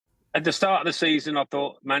At the start of the season, I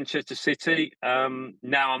thought Manchester City.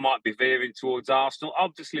 Now I might be veering towards Arsenal.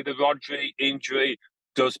 Obviously, the Rodri injury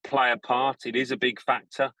does play a part. It is a big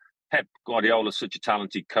factor. Pep Guardiola is such a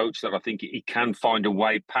talented coach that I think he can find a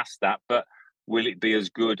way past that. But will it be as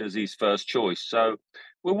good as his first choice? So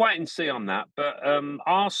we'll wait and see on that. But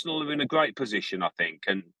Arsenal are in a great position, I think.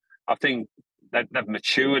 And I think they've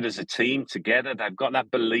matured as a team together. They've got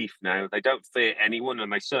that belief now. They don't fear anyone,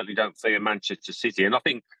 and they certainly don't fear Manchester City. And I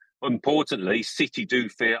think importantly, City do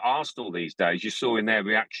fear Arsenal these days. You saw in their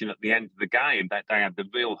reaction at the end of the game that they had the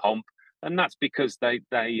real hump, and that's because they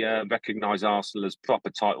recognise Arsenal as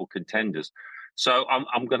proper title contenders. So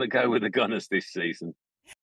I'm going to go with the Gunners this season.